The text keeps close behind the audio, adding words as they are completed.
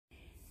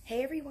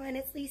Hey everyone,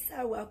 it's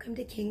Lisa. Welcome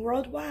to King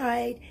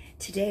Worldwide.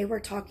 Today we're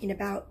talking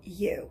about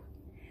you.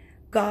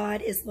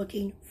 God is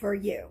looking for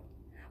you.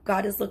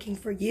 God is looking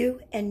for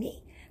you and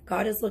me.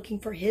 God is looking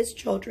for his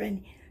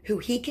children who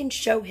he can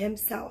show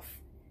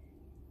himself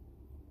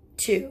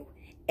to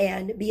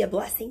and be a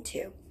blessing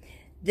to.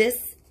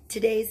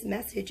 Today's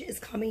message is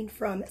coming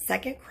from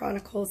 2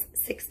 Chronicles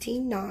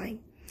 16:9.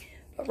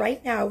 But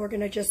right now we're going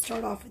to just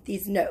start off with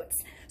these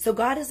notes. So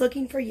God is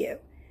looking for you.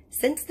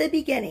 Since the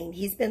beginning,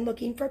 he's been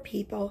looking for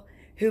people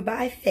who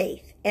by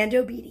faith and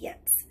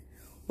obedience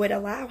would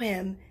allow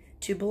him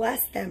to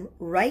bless them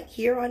right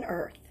here on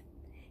earth.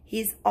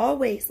 He's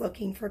always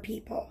looking for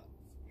people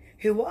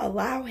who will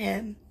allow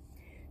him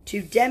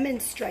to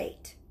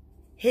demonstrate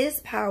his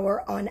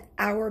power on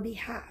our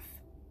behalf.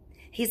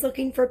 He's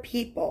looking for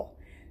people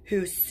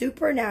whose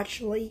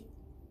supernaturally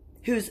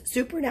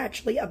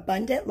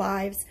abundant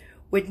lives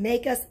would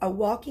make us a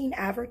walking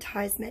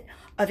advertisement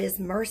of his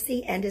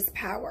mercy and his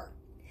power.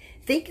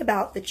 Think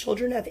about the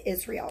children of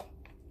Israel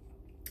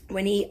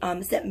when he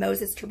sent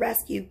Moses to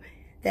rescue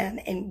them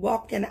and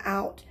walk them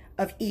out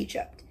of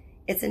Egypt.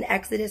 It's in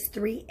Exodus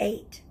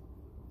 3:8.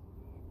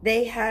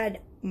 They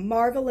had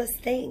marvelous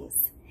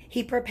things.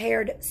 He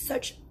prepared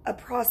such a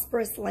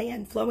prosperous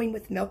land flowing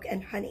with milk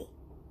and honey.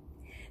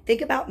 Think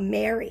about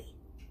Mary,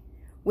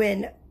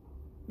 when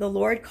the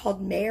Lord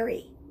called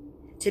Mary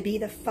to be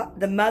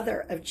the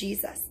mother of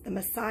Jesus, the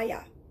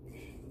Messiah.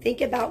 Think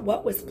about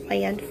what was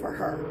planned for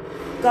her.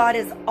 God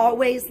is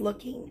always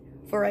looking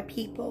for a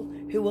people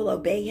who will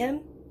obey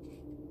him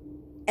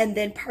and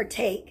then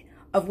partake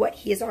of what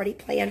he has already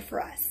planned for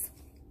us.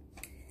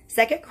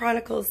 2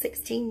 Chronicles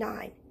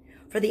 16:9.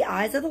 For the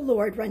eyes of the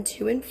Lord run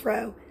to and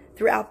fro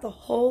throughout the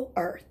whole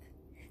earth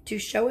to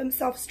show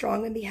himself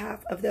strong in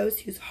behalf of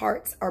those whose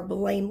hearts are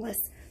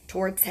blameless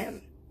towards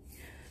him.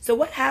 So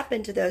what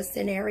happened to those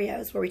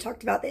scenarios where we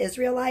talked about the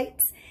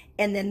Israelites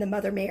and then the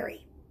Mother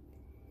Mary?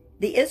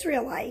 The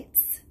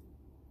Israelites,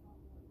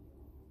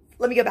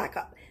 let me go back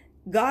up.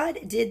 God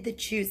did the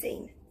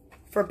choosing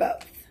for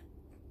both.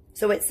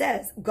 So it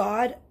says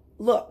God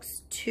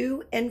looks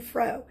to and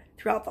fro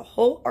throughout the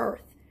whole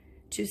earth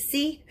to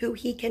see who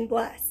he can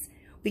bless.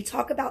 We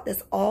talk about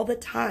this all the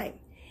time.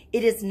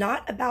 It is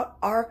not about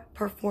our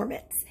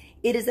performance.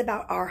 It is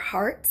about our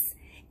hearts,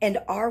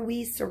 and are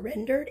we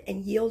surrendered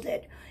and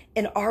yielded?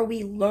 And are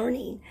we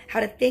learning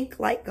how to think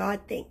like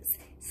God thinks,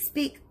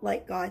 speak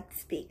like God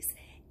speaks?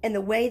 And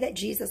the way that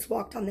Jesus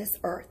walked on this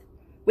earth,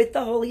 with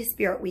the Holy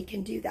Spirit, we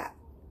can do that.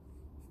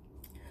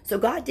 So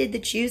God did the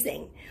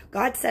choosing.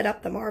 God set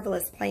up the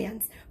marvelous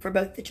plans for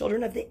both the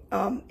children of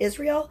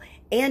Israel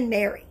and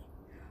Mary.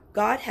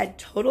 God had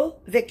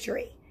total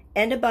victory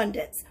and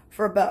abundance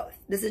for both.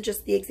 This is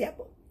just the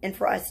example, and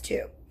for us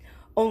too.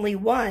 Only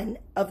one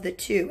of the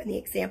two, in the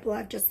example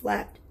I've just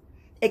left,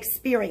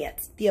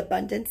 experienced the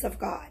abundance of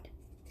God.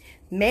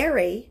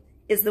 Mary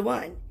is the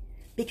one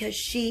because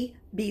she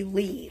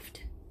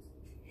believed.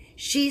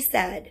 She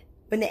said,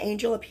 when the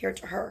angel appeared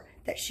to her,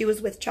 that she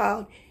was with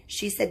child,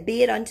 she said,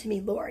 "Be it unto me,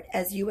 Lord,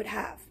 as you would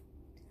have."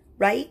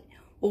 Right?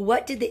 Well,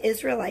 what did the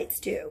Israelites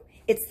do?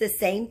 It's the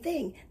same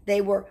thing.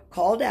 They were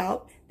called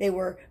out. They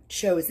were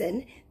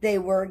chosen. They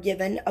were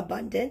given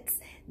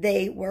abundance.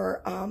 They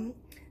were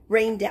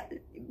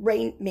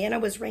manna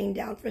was rained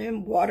down for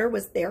them. Water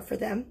was there for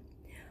them.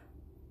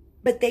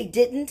 But they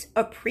didn't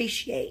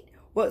appreciate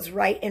what was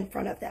right in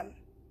front of them.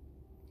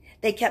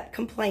 They kept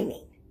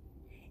complaining.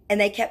 And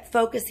they kept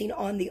focusing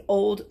on the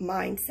old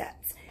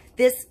mindsets.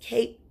 This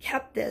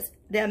kept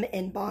them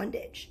in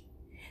bondage.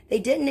 They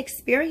didn't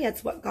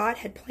experience what God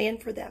had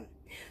planned for them.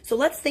 So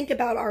let's think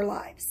about our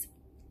lives.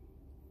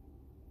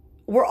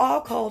 We're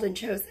all called and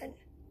chosen.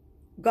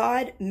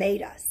 God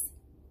made us.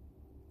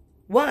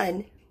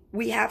 One,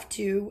 we have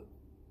to,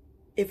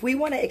 if we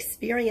want to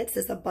experience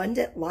this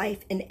abundant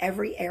life in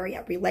every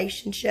area,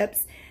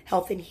 relationships,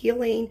 health and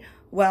healing,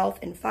 wealth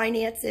and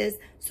finances,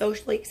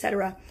 socially,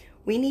 etc.,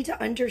 we need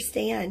to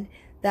understand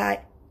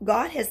that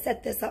God has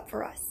set this up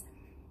for us.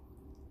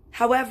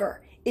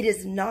 However, it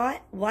is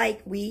not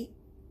like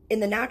in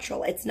the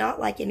natural, it's not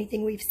like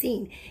anything we've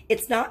seen.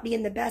 It's not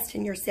being the best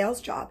in your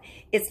sales job.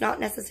 It's not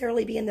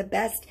necessarily being the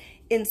best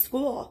in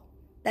school.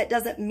 That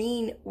doesn't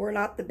mean we're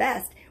not the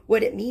best.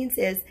 What it means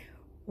is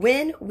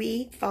when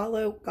we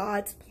follow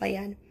God's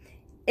plan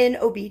in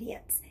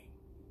obedience,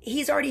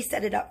 he's already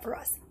set it up for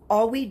us.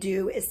 All we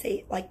do is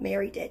say, like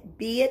Mary did,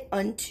 "Be it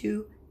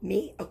unto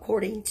me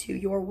according to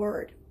your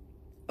word,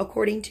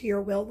 according to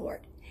your will,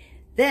 Lord."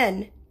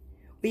 Then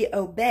we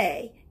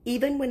obey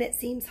even when it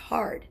seems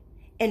hard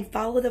and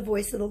follow the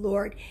voice of the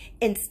Lord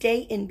and stay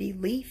in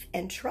belief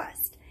and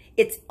trust.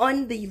 It's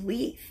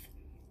unbelief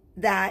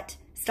that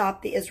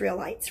stopped the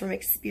Israelites from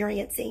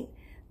experiencing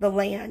the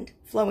land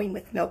flowing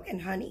with milk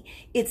and honey.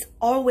 It's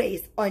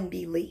always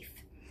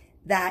unbelief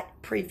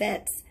that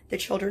prevents the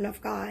children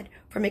of God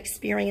from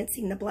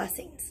experiencing the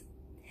blessings.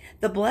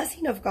 The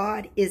blessing of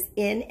God is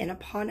in and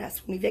upon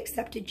us when we've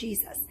accepted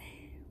Jesus.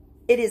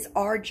 It is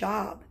our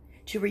job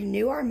to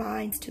renew our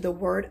minds to the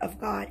Word of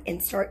God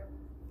and start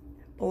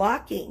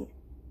blocking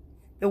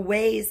the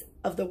ways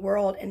of the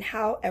world and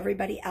how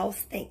everybody else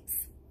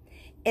thinks,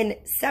 and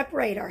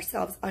separate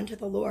ourselves unto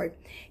the Lord.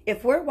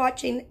 If we're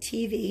watching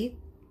TV,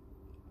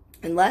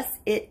 unless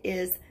it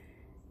is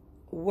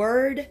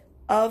word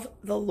of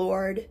the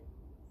Lord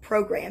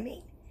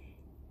programming,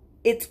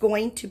 it's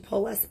going to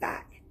pull us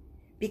back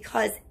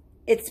because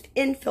it's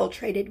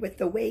infiltrated with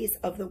the ways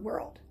of the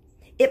world.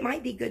 It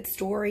might be good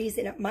stories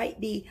and it might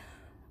be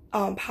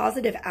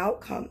positive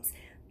outcomes,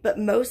 but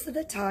most of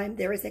the time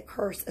there is a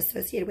curse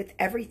associated with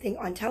everything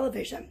on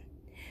television.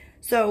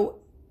 So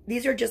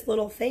these are just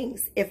little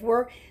things. If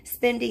we're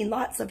spending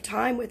lots of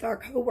time with our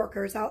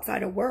coworkers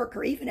outside of work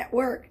or even at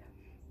work,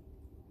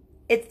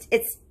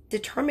 it's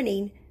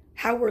determining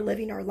how we're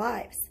living our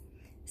lives.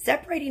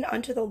 Separating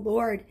unto the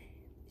Lord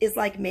is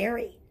like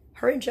Mary.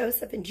 Her and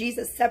Joseph and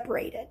Jesus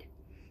separated.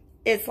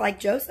 It's like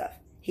Joseph.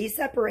 He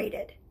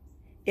separated.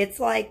 It's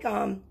like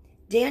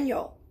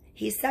Daniel.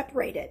 He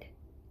separated.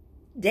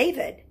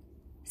 David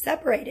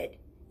separated.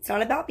 It's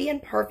not about being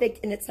perfect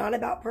and it's not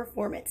about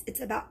performance.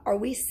 It's about, are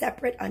we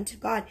separate unto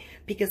God?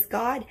 Because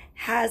God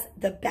has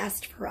the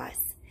best for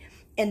us.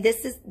 And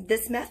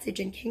this message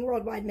in King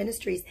Worldwide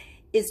Ministries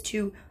is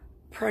to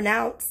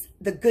pronounce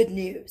the good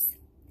news.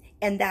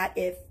 And that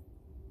if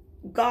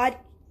God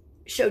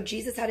showed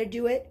Jesus how to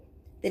do it,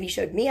 then he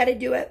showed me how to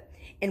do it.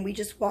 And we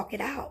just walk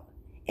it out.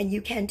 And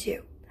you can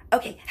too.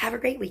 Okay, have a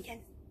great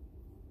weekend.